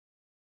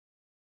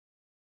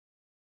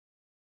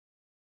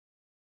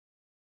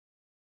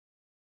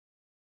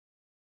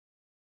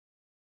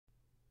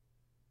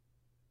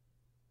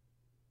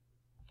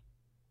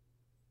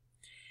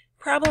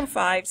Problem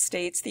 5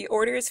 states the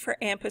order is for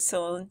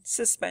ampicillin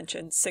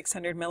suspension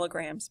 600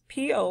 milligrams,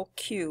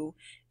 POQ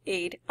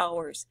 8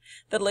 hours.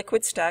 The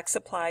liquid stock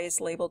supply is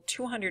labeled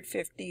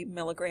 250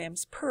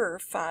 milligrams per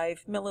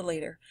 5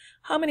 milliliter.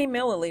 How many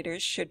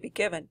milliliters should be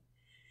given?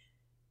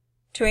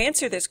 To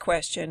answer this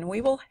question,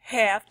 we will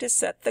have to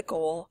set the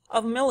goal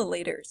of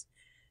milliliters.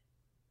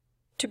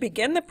 To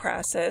begin the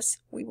process,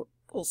 we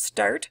will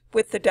start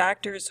with the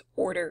doctor's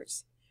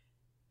orders.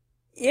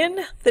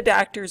 In the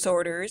doctor's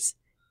orders,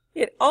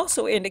 it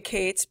also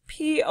indicates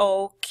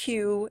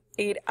POQ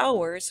 8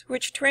 hours,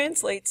 which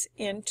translates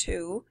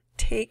into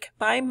take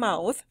by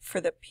mouth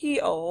for the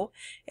PO,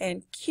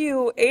 and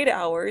Q 8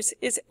 hours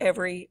is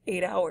every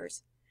 8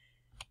 hours.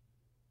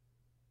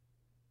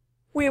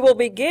 We will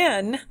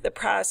begin the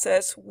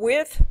process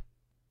with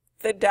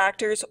the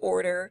doctor's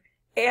order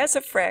as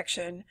a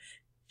fraction,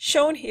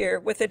 shown here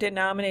with a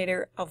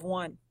denominator of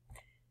 1.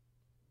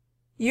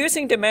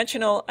 Using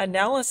dimensional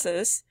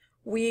analysis,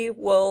 we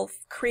will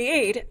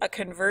create a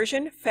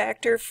conversion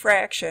factor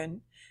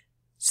fraction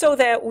so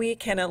that we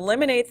can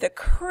eliminate the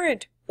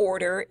current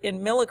order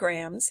in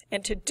milligrams,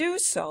 and to do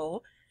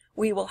so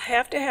we will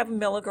have to have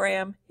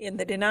milligram in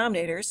the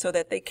denominator so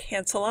that they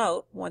cancel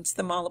out once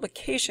the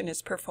multiplication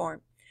is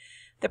performed.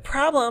 The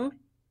problem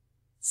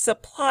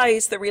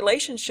supplies the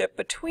relationship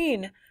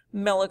between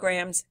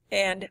milligrams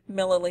and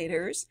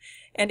milliliters,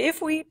 and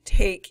if we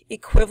take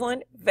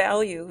equivalent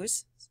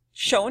values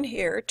shown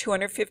here,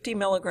 250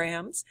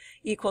 milligrams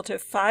equal to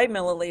 5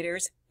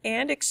 milliliters,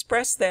 and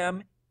express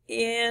them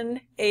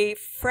in a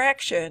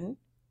fraction,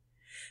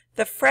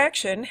 the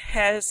fraction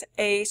has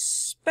a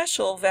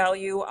special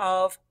value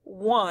of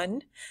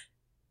 1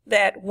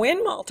 that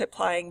when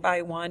multiplying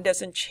by 1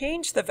 doesn't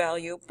change the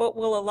value but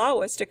will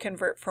allow us to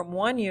convert from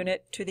one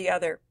unit to the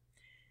other.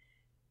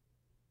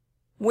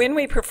 When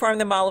we perform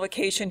the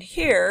multiplication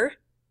here,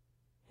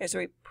 as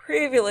we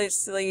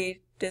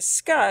previously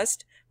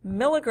discussed,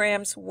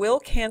 milligrams will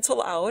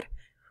cancel out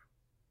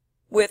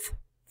with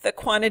the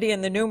quantity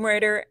in the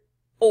numerator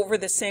over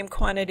the same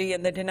quantity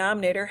in the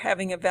denominator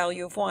having a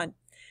value of 1.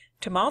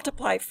 To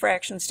multiply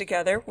fractions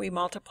together, we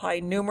multiply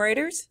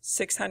numerators,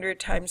 600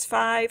 times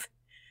 5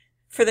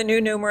 for the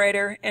new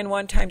numerator and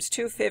 1 times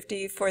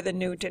 250 for the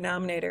new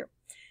denominator.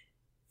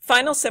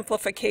 Final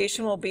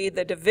simplification will be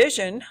the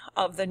division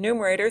of the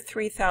numerator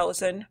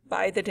 3000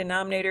 by the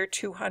denominator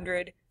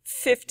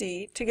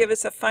 250 to give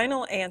us a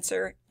final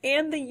answer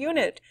and the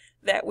unit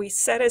that we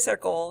set as our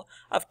goal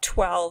of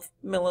 12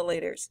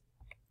 milliliters.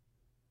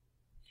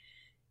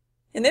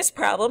 In this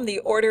problem, the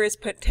order is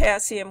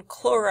potassium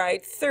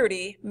chloride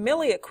 30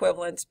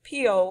 milliequivalents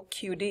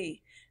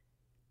POQD.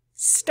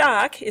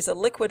 Stock is a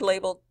liquid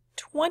labeled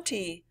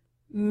 20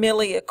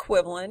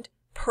 milliequivalent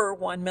per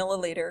 1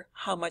 milliliter.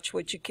 How much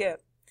would you give?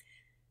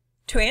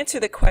 To answer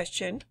the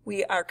question,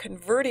 we are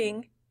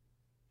converting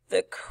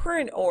the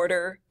current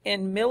order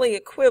in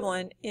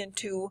milliequivalent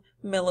into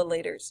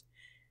milliliters.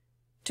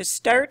 To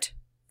start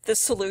the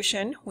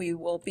solution, we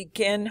will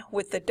begin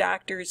with the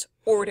doctor's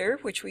order,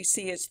 which we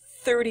see as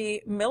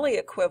 30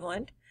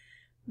 milliequivalent.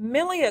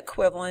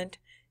 Milliequivalent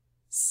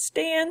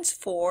stands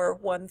for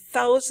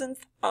 1,000th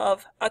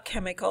of a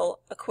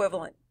chemical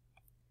equivalent.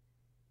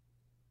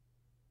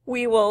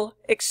 We will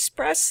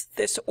express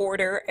this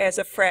order as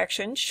a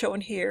fraction,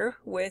 shown here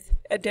with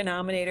a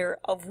denominator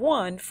of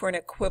 1 for an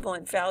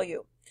equivalent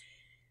value.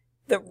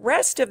 The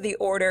rest of the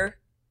order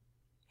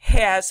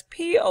has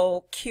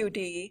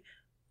POQD,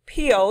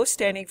 PO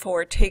standing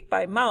for take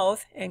by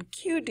mouth, and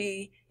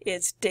QD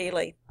is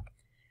daily.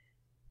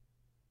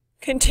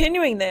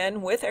 Continuing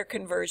then with our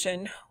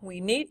conversion, we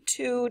need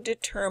to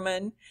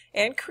determine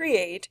and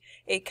create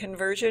a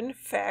conversion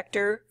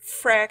factor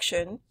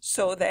fraction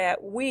so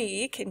that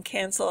we can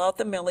cancel out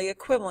the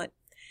milliequivalent.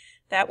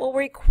 That will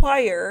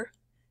require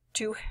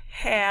to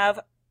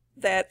have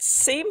that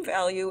same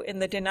value in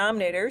the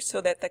denominator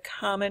so that the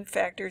common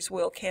factors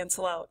will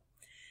cancel out.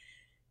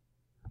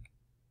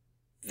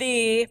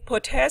 The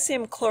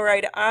potassium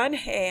chloride on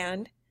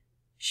hand,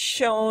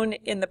 shown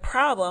in the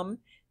problem,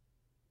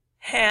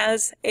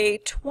 has a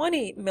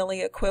 20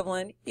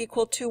 milliequivalent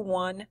equal to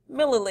 1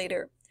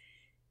 milliliter.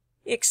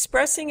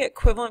 Expressing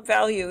equivalent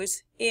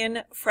values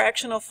in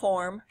fractional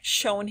form,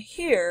 shown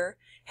here,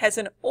 has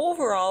an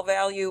overall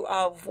value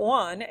of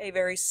 1, a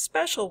very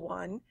special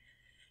one,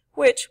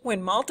 which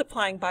when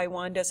multiplying by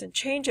 1 doesn't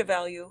change a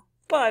value,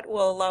 but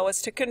will allow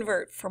us to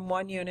convert from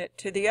one unit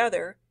to the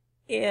other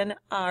in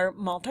our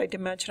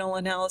multidimensional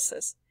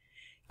analysis.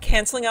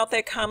 Canceling out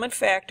that common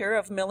factor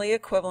of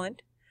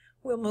milliequivalent,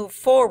 we'll move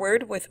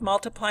forward with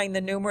multiplying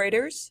the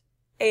numerators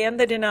and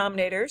the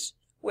denominators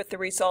with the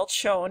results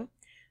shown.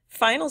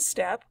 Final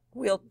step,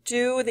 we'll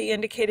do the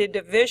indicated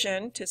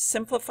division to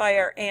simplify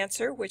our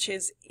answer, which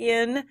is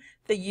in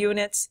the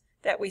units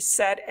that we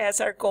set as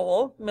our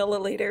goal,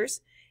 milliliters,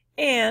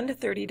 and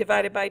 30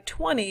 divided by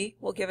 20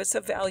 will give us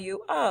a value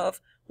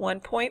of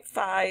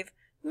 1.5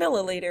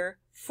 milliliter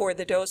for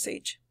the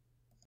dosage.